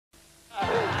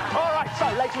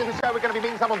section of the show, we're going to be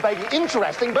meeting someone vaguely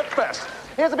interesting, but first,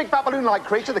 here's a big fat balloon-like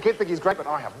creature. The kids think he's great, but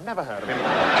I have never heard of him.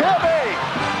 Kirby!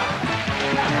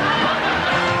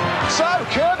 So,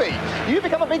 Kirby, you've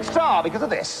become a big star because of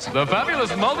this. The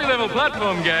fabulous multi-level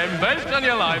platform game based on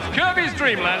your life, Kirby's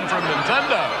Dream Land from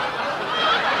Nintendo.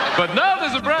 But now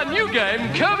there's a brand new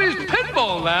game, Kirby's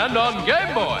Pinball Land on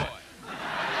Game Boy.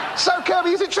 So,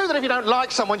 Kirby, is it true that if you don't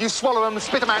like someone, you swallow them,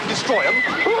 spit them out and destroy them?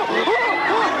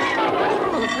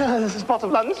 This is pot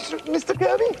of lunch, Mr.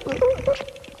 Kirby.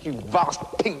 You vast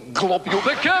pink globule.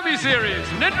 The Kirby series,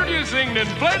 introducing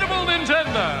Inflatable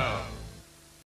Nintendo.